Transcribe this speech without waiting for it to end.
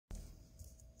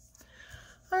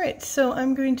All right, so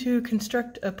I'm going to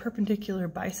construct a perpendicular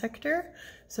bisector.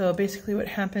 So basically what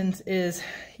happens is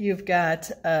you've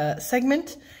got a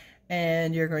segment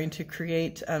and you're going to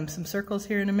create some circles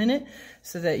here in a minute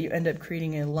so that you end up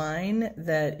creating a line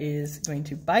that is going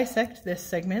to bisect this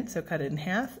segment, so cut it in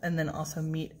half, and then also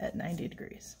meet at 90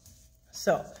 degrees.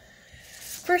 So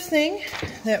first thing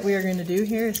that we are going to do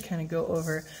here is kind of go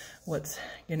over what's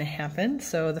going to happen.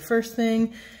 So the first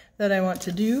thing that I want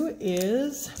to do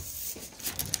is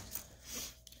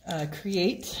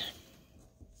create.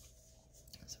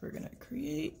 So we're going to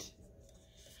create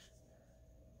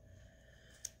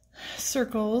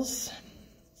circles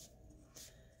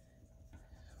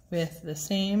with the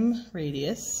same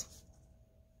radius.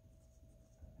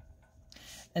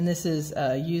 And this is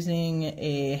using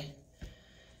a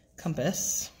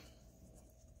compass.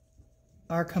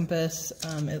 Our compass,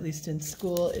 at least in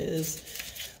school,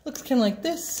 looks kind of like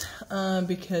this,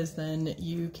 because then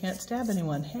you can't stab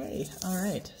anyone. Hey, all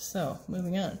right, so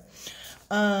moving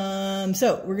on.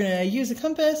 So we're gonna use a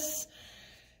compass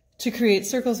to create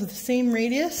circles with the same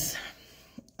radius,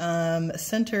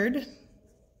 centered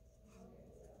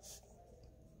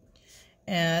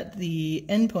at the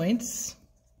endpoints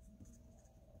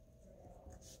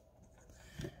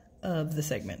of the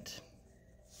segment.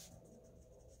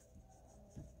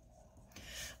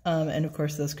 And of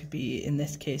course those could be, in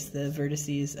this case, the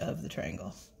vertices of the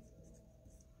triangle.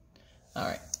 All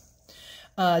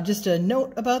right. Just a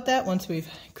note about that, once we've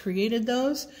created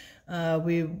those,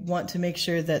 we want to make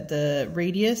sure that the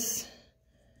radius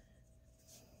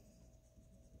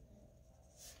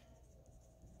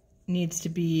needs to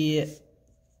be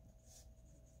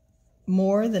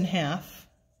more than half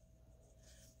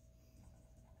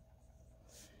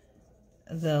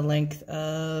the length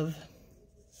of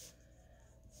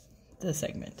the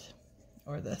segment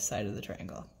or the side of the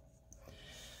triangle.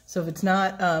 So if it's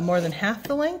not more than half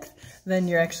the length, then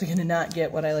you're actually going to not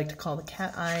get what I like to call the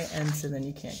cat eye, and so then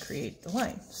you can't create the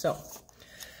line. So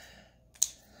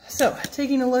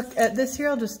taking a look at this here,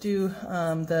 I'll just do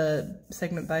the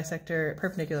segment bisector,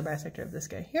 perpendicular bisector of this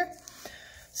guy here.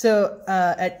 So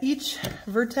at each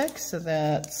vertex, so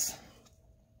that's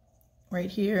right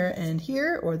here and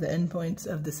here, or the endpoints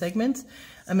of the segments,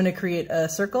 I'm going to create a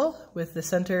circle with the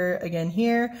center again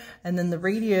here, and then the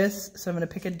radius, so I'm going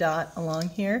to pick a dot along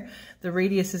here. The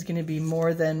radius is going to be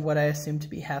more than what I assume to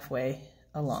be halfway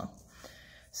along.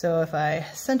 So if I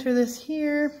center this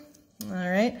here, all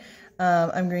right,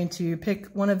 I'm going to pick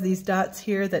one of these dots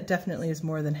here that definitely is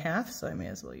more than half, so I may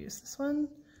as well use this one.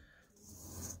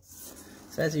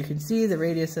 So as you can see, the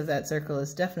radius of that circle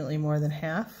is definitely more than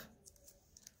half.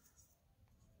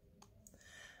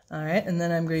 All right, and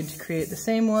then I'm going to create the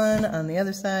same one on the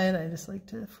other side. I just like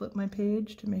to flip my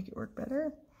page to make it work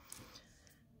better.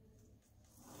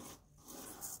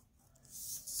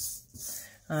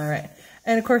 All right,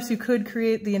 and of course you could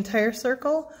create the entire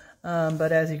circle,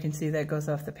 but as you can see, that goes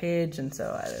off the page, and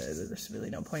so there's really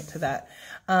no point to that.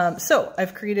 So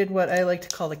I've created what I like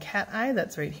to call the cat eye,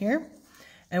 that's right here.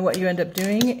 And what you end up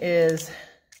doing is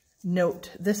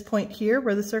note this point here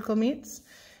where the circle meets,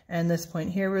 and this point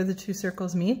here where the two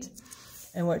circles meet.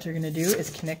 And what you're going to do is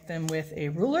connect them with a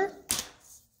ruler.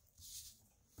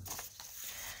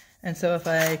 And so if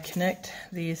I connect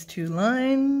these two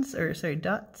lines, or sorry,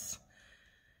 dots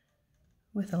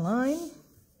with a line,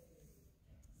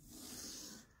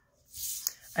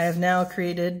 I have now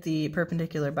created the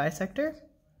perpendicular bisector.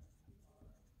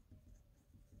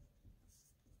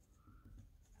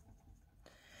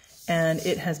 And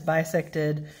it has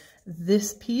bisected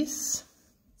this piece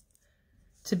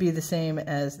to be the same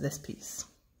as this piece.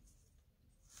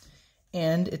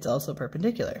 And it's also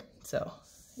perpendicular, so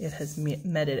it has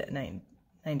met it at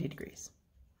 90 degrees.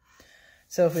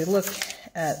 So if we look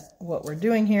at what we're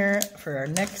doing here for our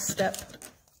next step,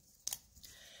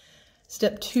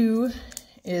 step 2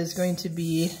 is going to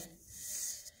be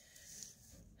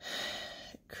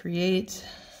create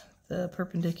the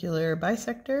perpendicular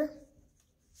bisector.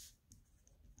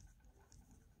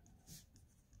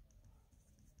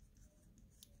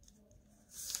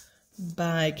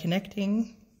 By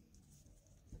connecting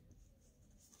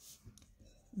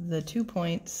the 2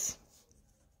 points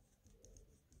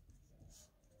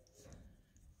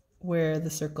where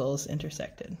the circles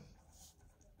intersected.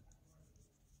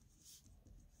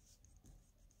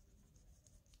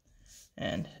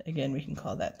 And again, we can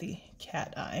call that the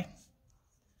cat eye.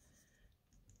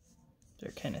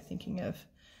 They're kind of thinking of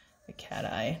the cat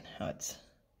eye, how it's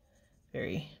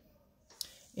very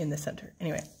in the center.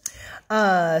 Anyway,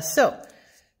 so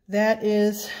that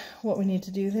is what we need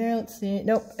to do there. Let's see.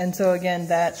 Nope. And so again,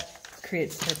 that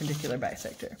creates the perpendicular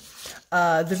bisector.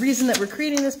 The reason that we're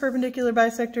creating this perpendicular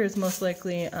bisector is most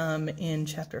likely in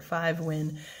chapter 5,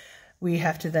 when we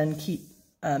have to then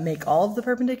make all of the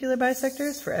perpendicular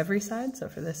bisectors for every side, so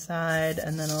for this side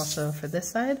and then also for this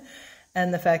side,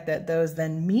 and the fact that those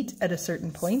then meet at a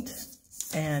certain point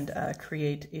and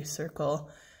create a circle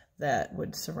that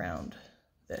would surround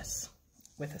this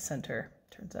with a center,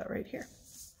 turns out right here.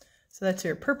 So that's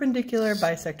your perpendicular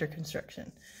bisector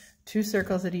construction. 2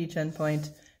 circles at each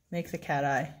endpoint, make the cat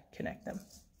eye, connect them.